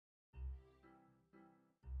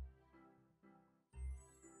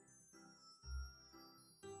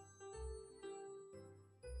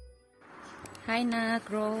Hi Nak,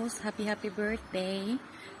 Rose. Happy birthday.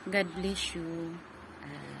 God bless you.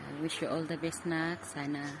 Wish you all the best, Nak.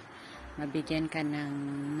 Sana mabigyan ka ng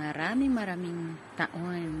maraming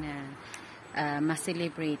taon na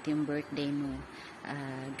ma-celebrate yung birthday mo.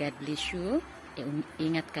 God bless you.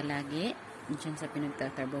 Ingat ka lagi dyan sa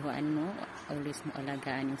pinagtatrabahoan mo. Always mo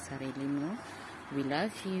alagaan yung sarili mo. We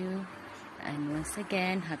love you. And once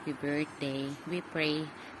again, happy birthday. We pray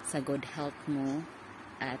sa good health mo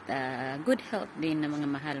at good health din ng mga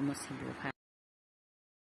mahal mo sa buhay.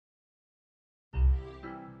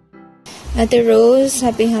 Ate Rose,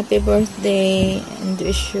 happy birthday and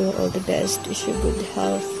wish you all the best. Wish you good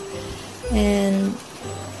health and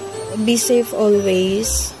be safe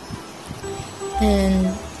always.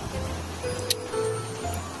 And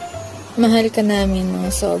mahal ka namin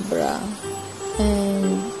mga sobra.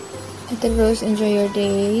 And Ate Rose, enjoy your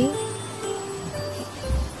day.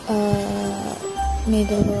 May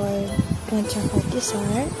the Lord grant your heart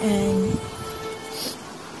desire and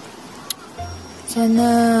sana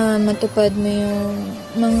matupad mo yung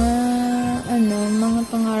mga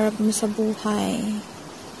pangarap mo sa buhay.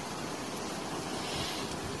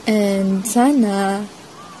 And sana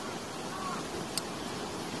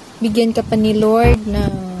bigyan ka pa ni Lord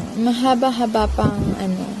ng mahaba-haba pang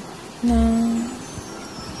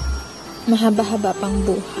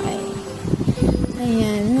buhay.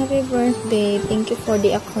 Ayan, happy birthday. Thank you for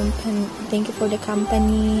the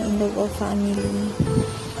company in the whole family.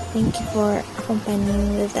 Thank you for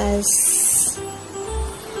accompanying with us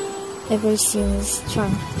ever since.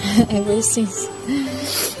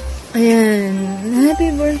 Ayan,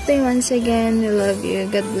 happy birthday once again. We love you.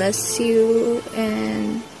 God bless you.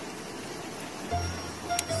 And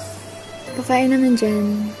pakain naman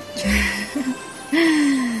dyan.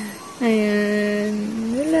 Ayan,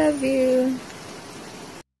 we love you.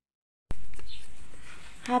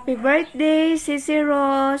 Happy birthday, Sissy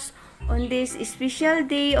Rose! On this special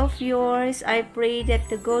day of yours, I pray that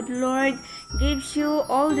the good Lord gives you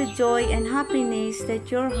all the joy and happiness that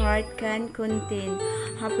your heart can contain.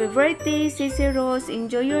 Happy birthday, Sissy Rose!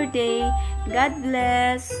 Enjoy your day. God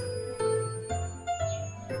bless!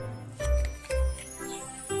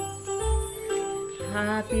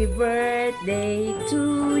 Happy birthday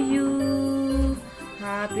to you.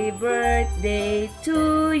 Happy birthday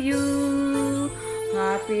to you.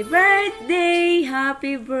 Happy birthday,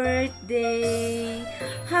 happy birthday.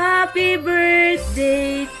 Happy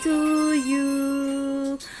birthday to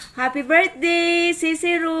you. Happy birthday,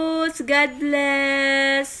 Sissy Rose. God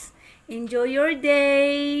bless. Enjoy your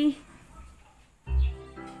day.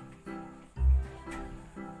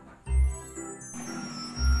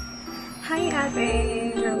 Hi,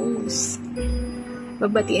 Ate Rose.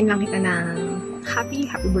 Babatiin lang kita ng happy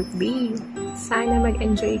birthday. Sana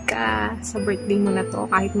mag-enjoy ka sa birthday mo na to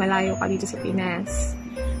kahit malayo ka dito sa Pinas.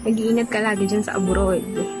 Mag-iingat ka lagi dyan sa abroad.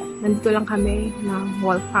 Nandito lang kami ng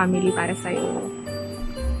whole family para sa'yo.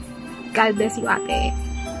 God bless you, Ate.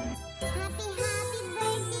 Happy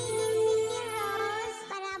birthday, Sissy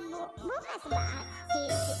Rose. Para bukas ba?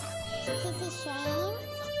 Sissy Shane?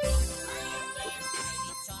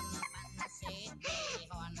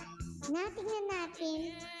 Tingnan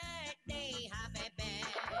natin.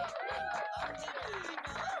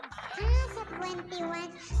 Sa 21.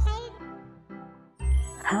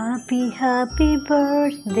 Happy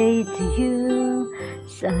birthday to you.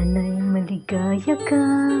 Sana'y maligaya ka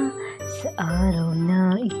sa araw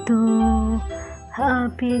na ito.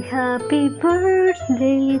 Happy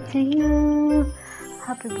birthday to you.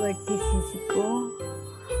 Happy birthday, Sissy ko.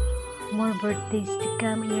 More birthdays to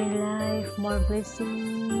come in your life, more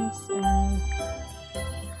blessings, and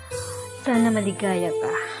sana maligaya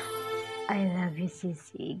ka. I love you,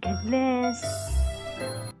 Sissy. God bless.